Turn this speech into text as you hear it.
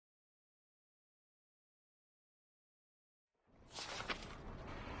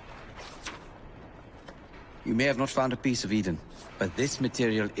You may have not found a piece of Eden, but this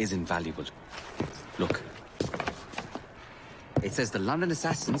material is invaluable. Look. It says the London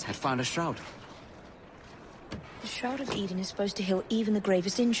assassins had found a shroud. The Shroud of Eden is supposed to heal even the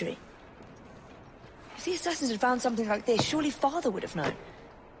gravest injury. If the assassins had found something like this, surely Father would have known.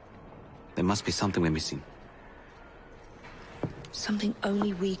 There must be something we're missing. Something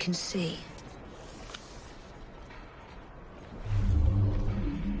only we can see.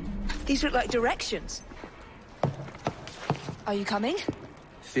 These look like directions. Are you coming?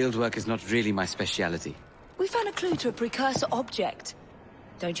 Fieldwork is not really my speciality. We found a clue to a precursor object.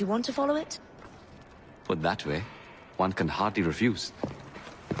 Don't you want to follow it? Put that way, one can hardly refuse.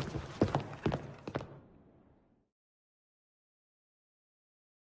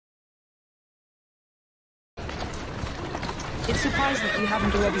 It's surprising that you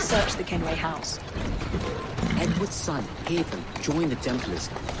haven't already searched the Kenway house. Edward's son, Haven, joined the Templars.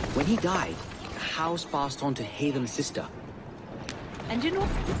 When he died, the house passed on to Haven's sister. And you know,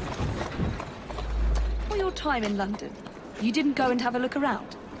 for your time in London, you didn't go and have a look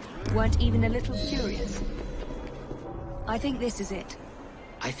around? Weren't even a little curious? I think this is it.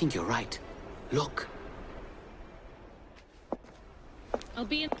 I think you're right. Look. I'll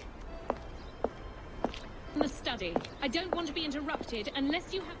be in the study. I don't want to be interrupted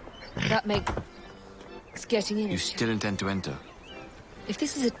unless you have... That makes getting in. You still intend to enter? If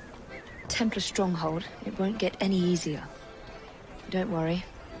this is a Templar stronghold, it won't get any easier. Don't worry.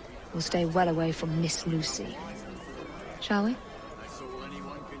 We'll stay well away from Miss Lucy. Shall we? That's all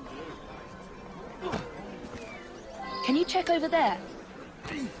anyone can do. Can you check over there?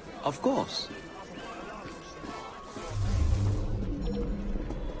 Of course.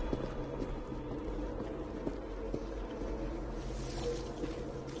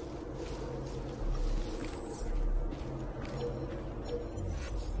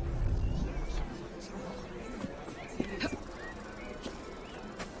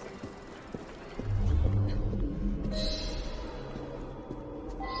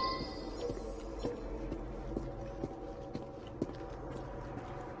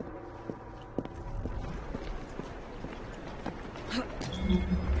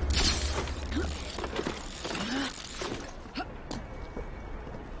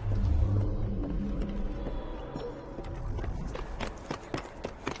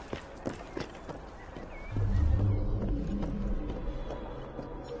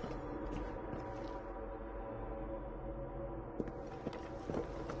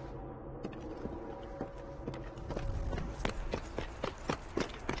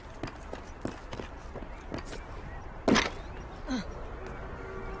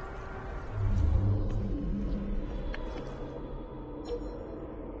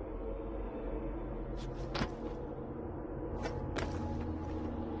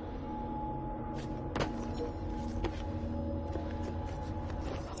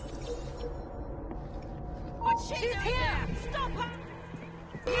 She's here! Stop her!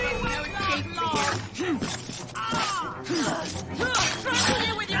 You won't last long! Try to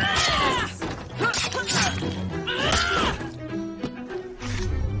deal with your ass!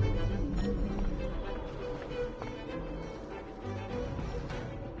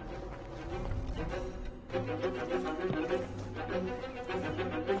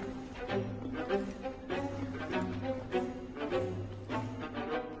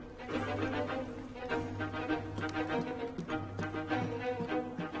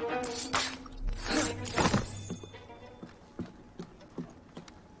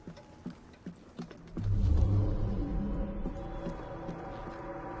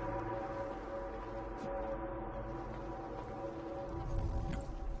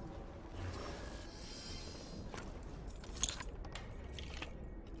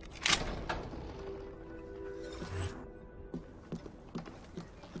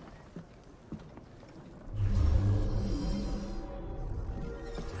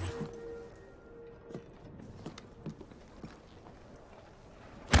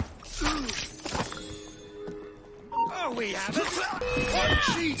 Oh, we haven't.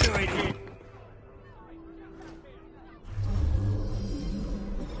 What's she doing here?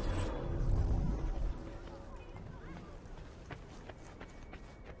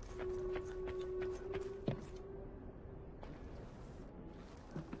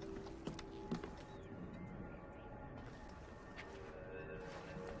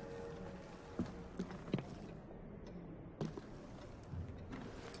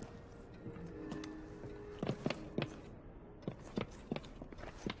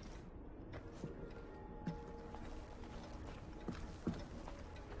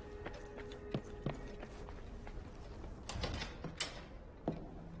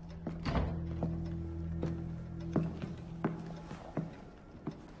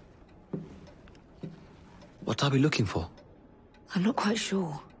 What are we looking for? I'm not quite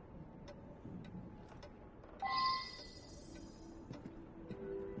sure.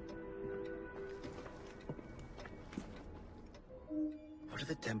 What are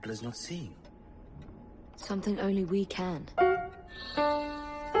the Templars not seeing? Something only we can. Edward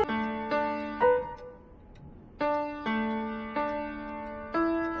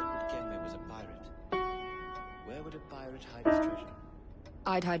Kenway was a pirate. Where would a pirate hide his treasure?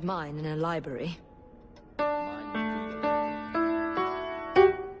 I'd hide mine in a library. Mine would be the library.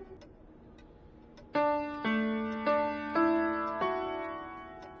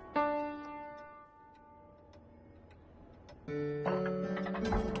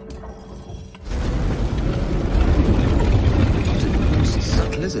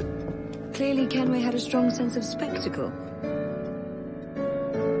 Subtle, is it? Clearly Kenway had a strong sense of spectacle.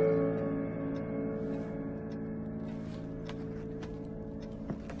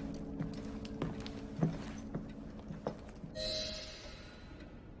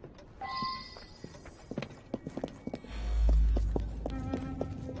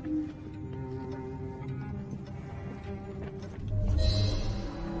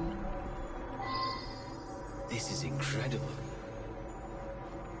 This is incredible.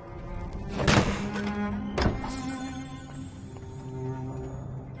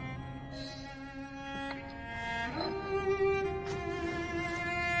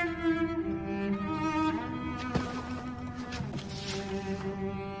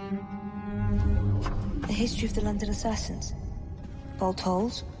 The history of the London assassins. Vault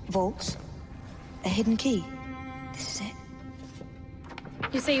holes, vaults, a hidden key. This is it.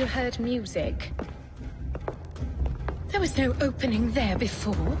 You say you heard music? There was no opening there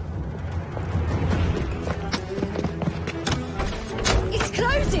before. It's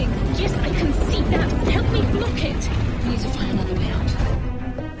closing! Yes, I can see that. Help me block it. We need to find another way out.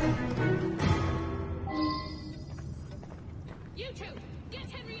 You two, get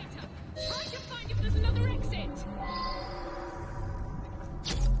Henrietta. Try to find if there's another exit.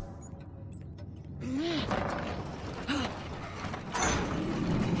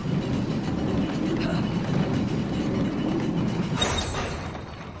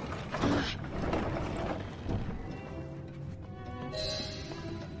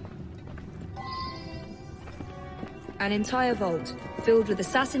 An entire vault, filled with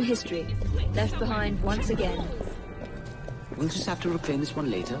assassin history, left behind once again. We'll just have to reclaim this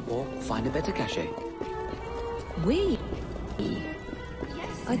one later, or find a better cache. We?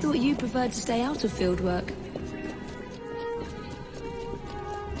 I thought you preferred to stay out of field work.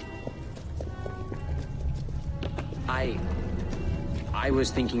 I was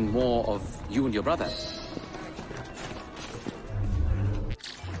thinking more of you and your brother.